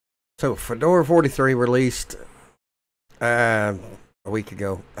So Fedora 43 released a week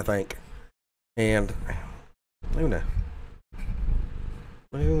ago, I think. And Luna.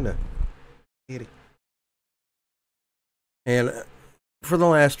 Kitty. And for the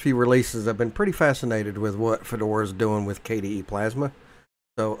last few releases, I've been pretty fascinated with what Fedora is doing with KDE Plasma.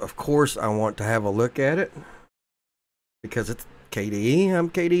 So, of course, I want to have a look at it because it's KDE.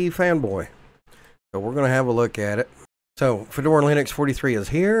 I'm KDE fanboy. So we're going to have a look at it. So Fedora Linux 43 is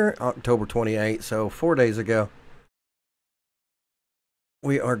here, October 28th, so 4 days ago.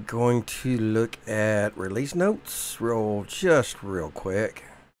 We are going to look at release notes, just real quick.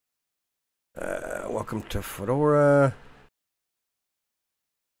 Welcome to Fedora.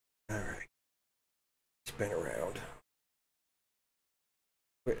 All right, spin around.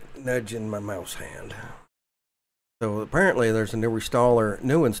 Quit nudging my mouse hand. So apparently there's a new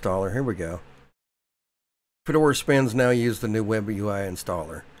installer. Here we go. Fedora spins now use the new Web UI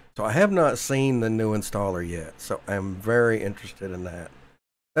installer. So I have not seen the new installer yet, so I'm very interested in that.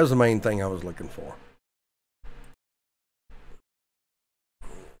 That was the main thing I was looking for.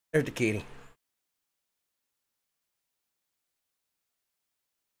 There's the kitty.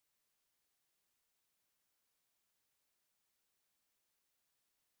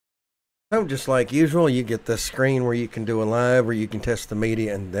 So just like usual, you get this screen where you can do a live or you can test the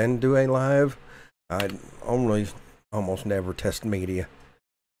media and then do a live. I almost never test media.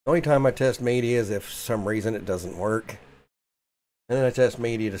 The only time I test media is if for some reason it doesn't work. And then I test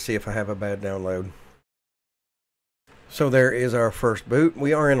media to see if I have a bad download. So there is our first boot.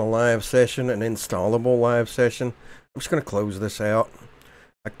 We are in a live session, an installable live session. I'm just going to close this out.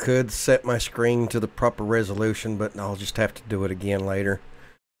 I could set my screen to the proper resolution, but I'll just have to do it again later.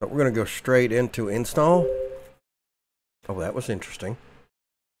 But we're going to go straight into install. Oh, that was interesting.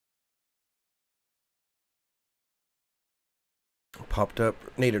 Popped up,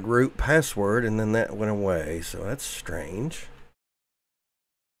 needed root password, and then that went away. So that's strange.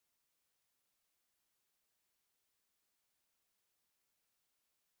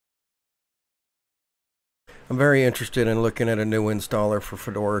 I'm very interested in looking at a new installer for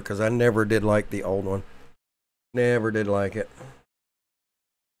Fedora because I never did like the old one. Never did like it.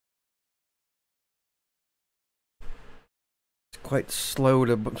 It's quite slow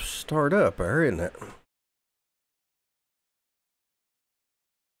to start up there, isn't it?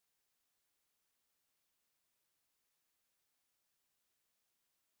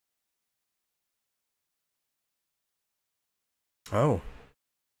 Oh.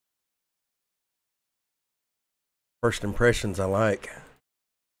 First impressions I like.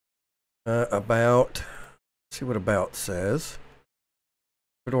 Let's see what about says.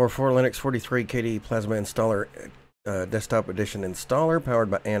 Fedora 4 Linux 43 KDE Plasma Installer Desktop Edition Installer powered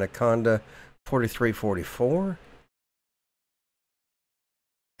by Anaconda 4344.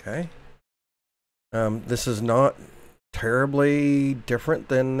 Okay. This is not terribly different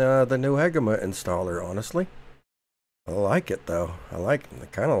than the new Agama installer, honestly. I like it though. I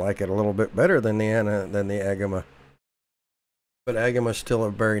kind of like it a little bit better than the Agama. But Agama's still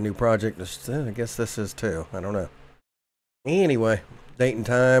a very new project. I guess this is too. I don't know. Anyway, date and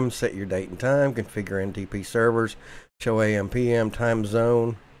time. Set your date and time. Configure NTP servers. Show AM PM time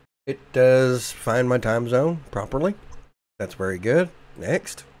zone. It does find my time zone properly. That's very good.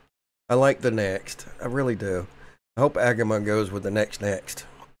 Next. I like the next. I really do. I hope Agama goes with the next.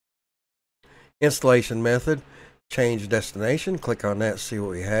 Installation method. Change destination. Click on that. See what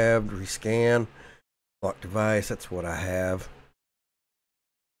we have. Rescan. Lock device. That's what I have.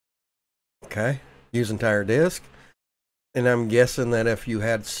 Okay. Use entire disk. And I'm guessing that if you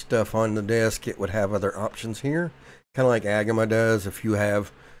had stuff on the disk, it would have other options here. Kind of like Agama does. If you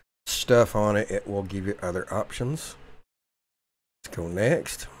have stuff on it, it will give you other options. Let's go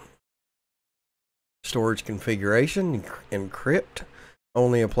next. Storage configuration. Encrypt.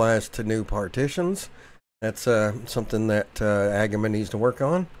 Only applies to new partitions. That's something that Agama needs to work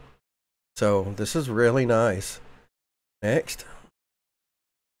on. So this is really nice. Next.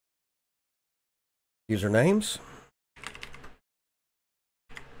 Usernames.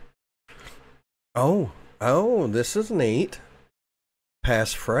 Oh, this is neat.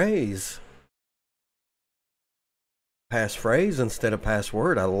 Passphrase. Passphrase instead of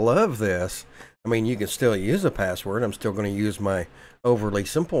password. I love this. I mean, you can still use a password. I'm still going to use my overly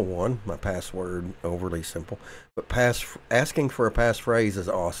simple one, my password overly simple. But asking for a passphrase is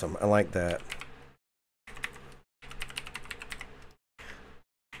awesome. I like that.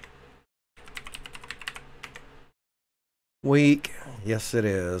 Weak. Yes, it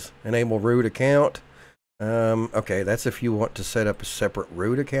is. Enable root account. Okay, that's if you want to set up a separate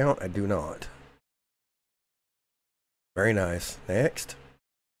root account. I do not. Very nice. Next.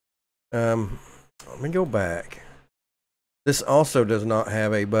 Let me go back. This also does not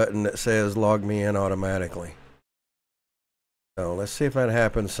have a button that says log me in automatically. So let's see if that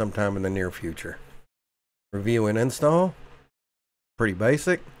happens sometime in the near future. Review and install. Pretty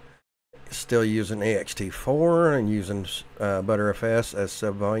basic. Still using ext4 and using ButterFS as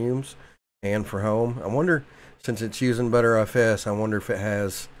subvolumes and for home. I wonder, since it's using ButterFS, I wonder if it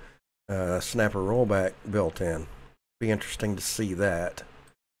has snapper rollback built in. Be interesting to see that.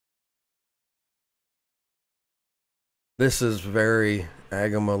 This is very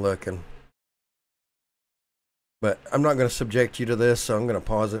Agama looking. But I'm not going to subject you to this, so I'm going to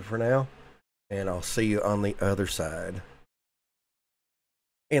pause it for now. And I'll see you on the other side.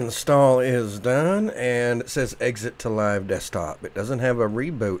 Install is done, and it says exit to live desktop. It doesn't have a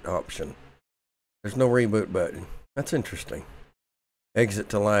reboot option. There's no reboot button. That's interesting. Exit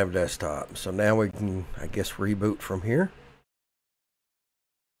to live desktop. So now we can, I guess, reboot from here.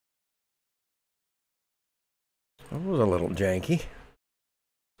 That was a little janky.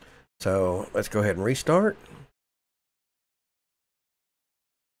 So let's go ahead and restart.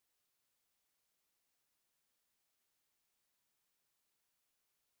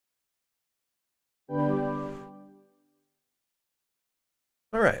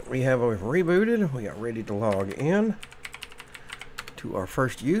 Alright, we've rebooted. We got ready to log in to our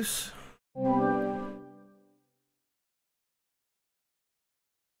first use.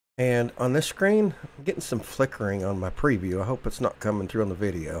 And on this screen, I'm getting some flickering on my preview. I hope it's not coming through on the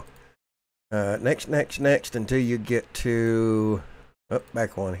video. Next, until you get to,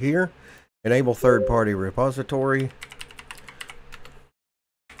 back on here. Enable third-party repository.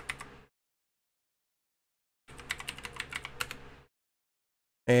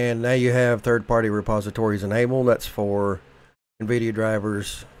 And now you have third-party repositories enabled. That's for NVIDIA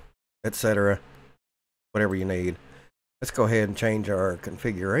drivers, etc. Whatever you need. Let's go ahead and change our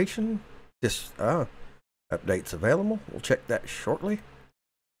configuration. This update's available. We'll check that shortly.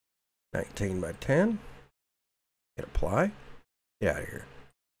 19 by 10. Hit apply. Get out of here.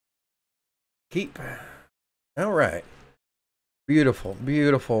 Keep. All right. Beautiful,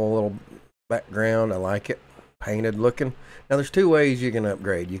 beautiful little background. I like it. Painted looking. Now there's two ways you can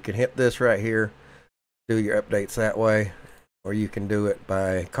upgrade. You can hit this right here, do your updates that way, or you can do it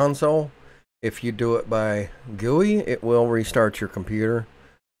by console. If you do it by GUI, it will restart your computer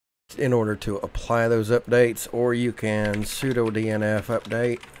in order to apply those updates, or you can sudo DNF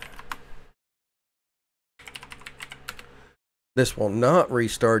update. This will not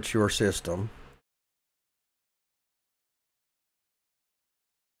restart your system.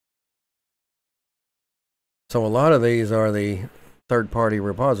 So a lot of these are the third-party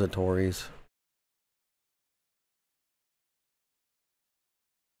repositories.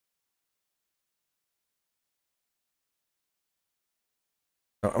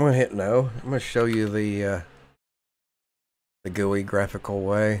 So I'm going to hit no. I'm going to show you the GUI graphical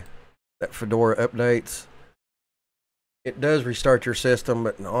way that Fedora updates. It does restart your system,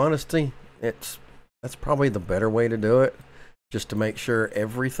 but in honesty, that's probably the better way to do it, just to make sure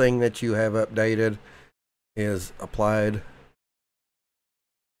everything that you have updated is applied.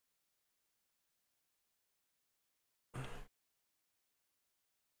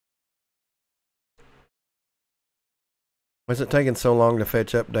 Why is it taking so long to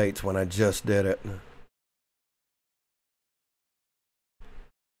fetch updates when I just did it?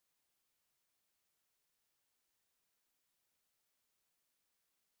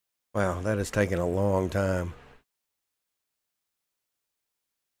 Wow, that is taking a long time.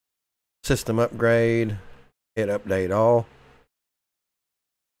 System upgrade. Hit update all.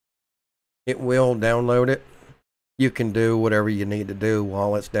 It will download it. You can do whatever you need to do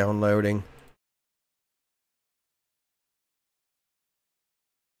while it's downloading.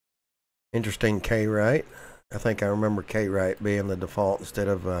 Interesting Kwrite. I think I remember Kwrite being the default instead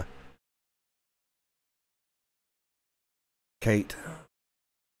of Kate.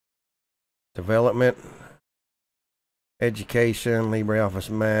 Development. Education,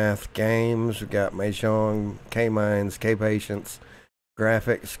 LibreOffice Math, games, we've got Mahjong, K-Mines, K-Patience,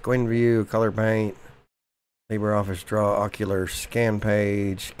 graphics, GwenView, Color Paint, LibreOffice Draw, Ocular, Scan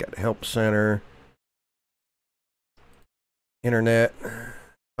Page, got Help Center, Internet,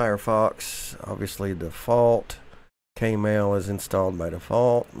 Firefox, obviously default, Kmail is installed by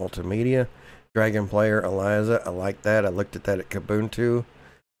default, Multimedia, Dragon Player, Eliza, I like that, I looked at that at Kubuntu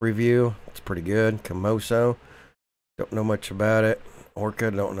review, it's pretty good, Komoso. Don't know much about it. Orca,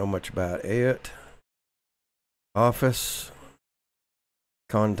 don't know much about it. Office.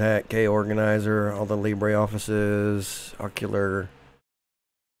 Contact, K-Organizer, all the LibreOffices, Ocular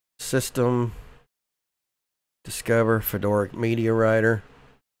System. Discover, Fedora Media Writer.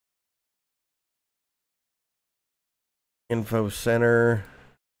 Info center.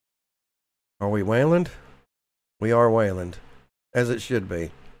 Are we Wayland? We are Wayland, as it should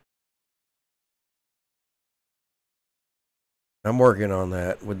be. I'm working on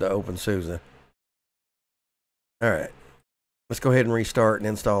that with the OpenSUSE. Alright, let's go ahead and restart and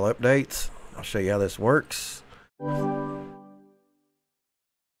install updates. I'll show you how this works.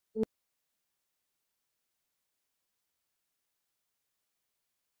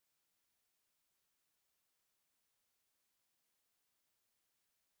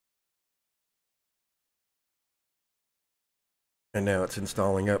 And now it's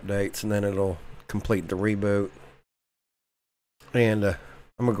installing updates, and then it'll complete the reboot. And I'm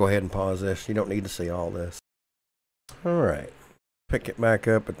going to go ahead and pause this. You don't need to see all this. Alright, pick it back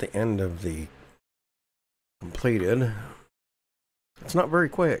up at the end of the completed. It's not very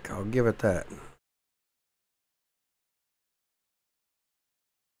quick, I'll give it that.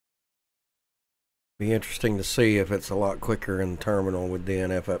 Be interesting to see if it's a lot quicker in the terminal with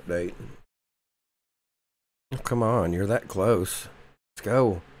DNF update. Oh, come on, you're that close. Let's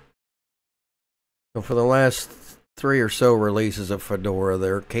go. So for the last 3 or so releases of Fedora,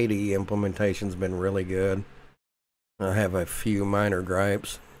 their KDE implementation's been really good. I have a few minor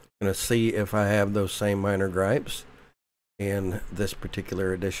gripes. I'm going to see if I have those same minor gripes in this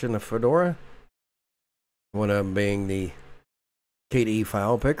particular edition of Fedora. One of them being the KDE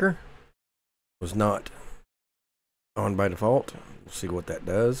file picker was not on by default. We'll see what that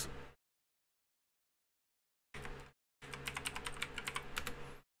does.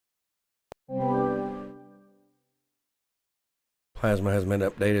 Plasma has been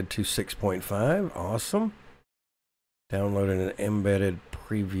updated to 6.5. Awesome. Downloaded an embedded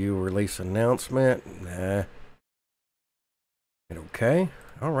preview release announcement. Nah. Okay.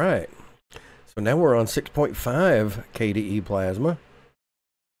 All right. So now we're on 6.5 KDE Plasma.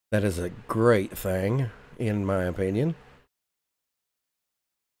 That is a great thing, in my opinion.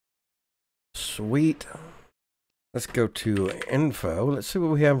 Sweet. Let's go to info. Let's see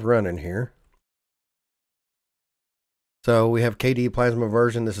what we have running here. So we have KDE Plasma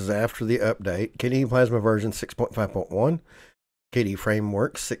version. This is after the update. KDE Plasma version 6.5.1. KDE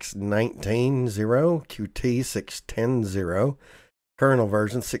Framework 6.19.0. Qt 6.10.0. Kernel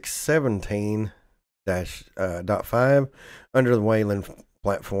version 6.17.5. Under the Wayland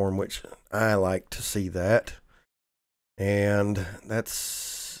platform, which I like to see that. And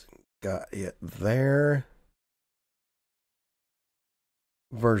that's got it there.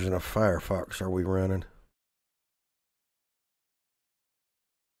 Version of Firefox are we running?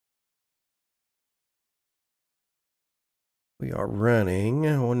 We are running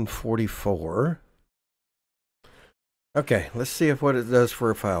 144. Okay, let's see if what it does for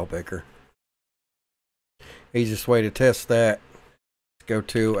a file picker. Easiest way to test that, go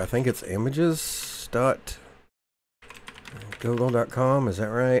to, I think it's images.google.com, is that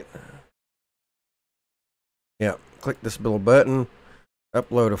right? Yeah, click this little button,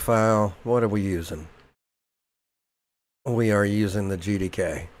 upload a file. What are we using? We are using the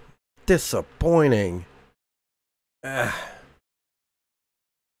GDK. Disappointing.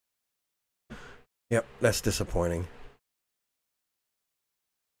 Yep, that's disappointing.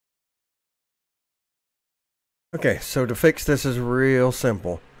 Okay, so to fix this is real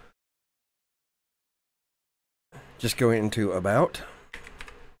simple. Just go into About.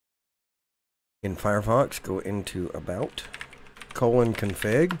 In Firefox, go into About,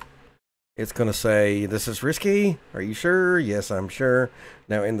 :config. It's going to say, this is risky. Are you sure? Yes, I'm sure.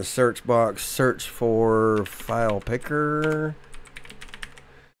 Now in the search box, search for file picker,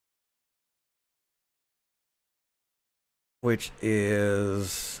 which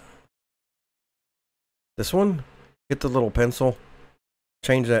is this one. Hit the little pencil,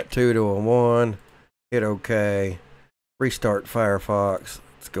 change that 2 to a 1, hit OK, restart Firefox.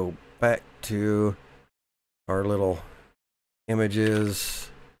 Let's go back to our little images.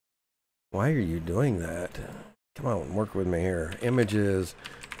 Why are you doing that? Come on, work with me here.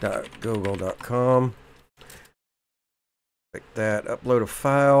 Images.google.com. Click that, upload a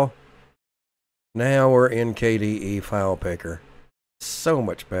file. Now we're in KDE File Picker. So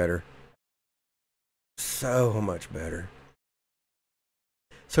much better. So much better.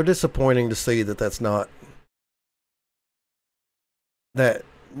 So disappointing to see that that's not... That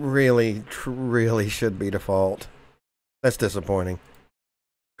really, really should be default. That's disappointing.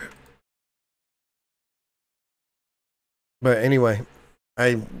 But anyway,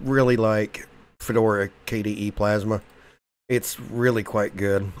 I really like Fedora KDE Plasma. It's really quite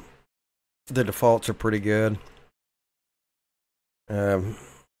good. The defaults are pretty good.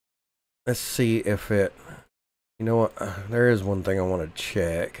 Let's see if it... You know what? There is one thing I want to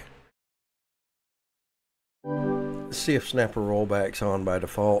check. Let's see if snapper rollback's on by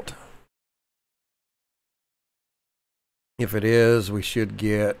default. If it is, we should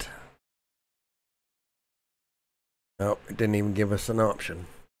get... Oh, it didn't even give us an option.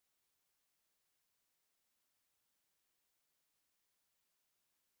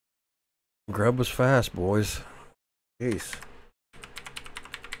 Grub was fast, boys. Jeez.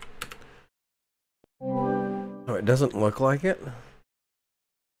 Oh, it doesn't look like it.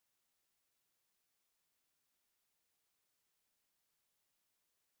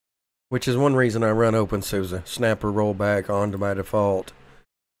 Which is one reason I run OpenSUSE. Snapper rollback on to by default.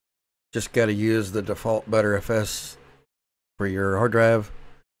 Just got to use the default Btrfs for your hard drive.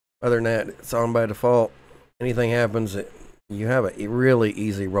 Other than that, it's on by default. Anything happens, you have a really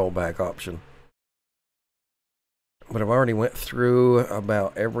easy rollback option. But I've already went through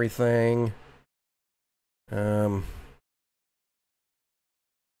about everything.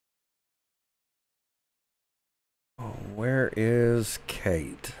 Where is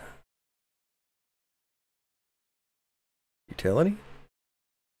Kate? Utility?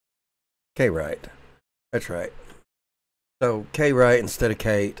 K-Write. That's right. So K-Write instead of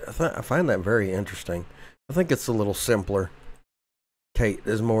Kate. I find that very interesting. I think it's a little simpler. Kate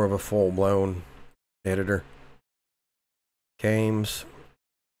is more of a full-blown editor. Games.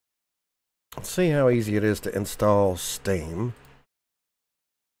 Let's see how easy it is to install Steam.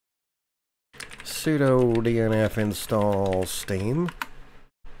 Sudo dnf install Steam.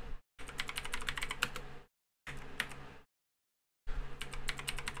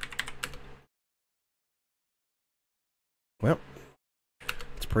 Well,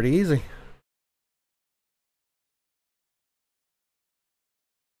 it's pretty easy.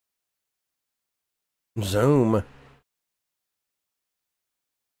 Zoom.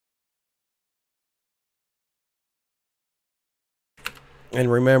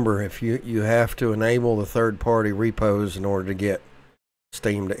 And remember, if you have to enable the third-party repos in order to get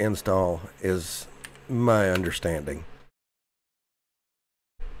Steam to install, is my understanding.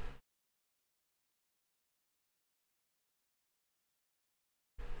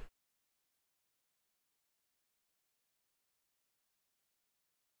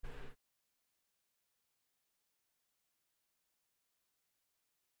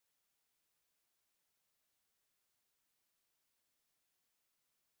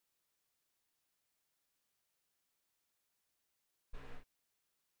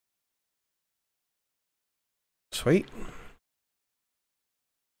 Sweet.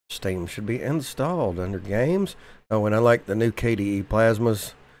 Steam should be installed under Games. Oh, and I like the new KDE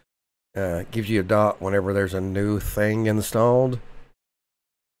Plasmas. Gives you a dot whenever there's a new thing installed.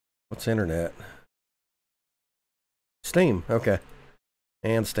 What's internet? Steam, okay.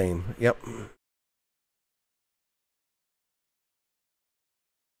 And Steam, yep.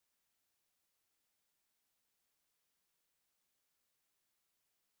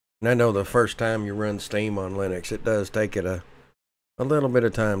 And I know the first time you run Steam on Linux, it does take it a little bit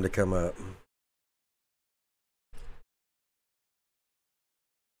of time to come up.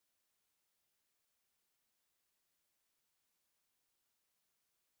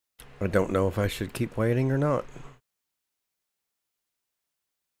 I don't know if I should keep waiting or not.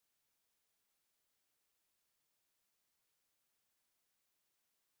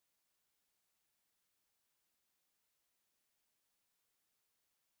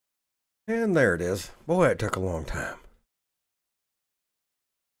 And there it is. Boy, it took a long time.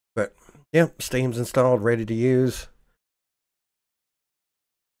 But, yep, Steam's installed, ready to use.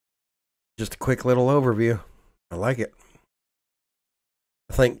 Just a quick little overview. I like it.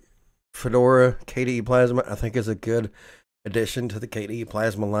 I think Fedora KDE Plasma, I think, is a good addition to the KDE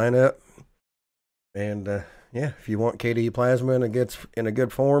Plasma lineup. And, yeah, if you want KDE Plasma in a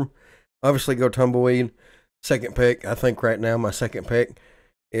good form, obviously go Tumbleweed. Second pick, I think right now my second pick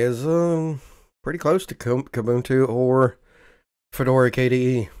is pretty close to Kubuntu or Fedora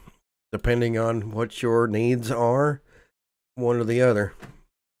KDE, depending on what your needs are, one or the other.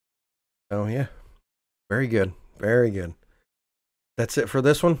 So yeah, very good, very good. That's it for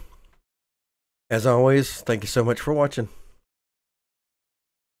this one. As always, thank you so much for watching.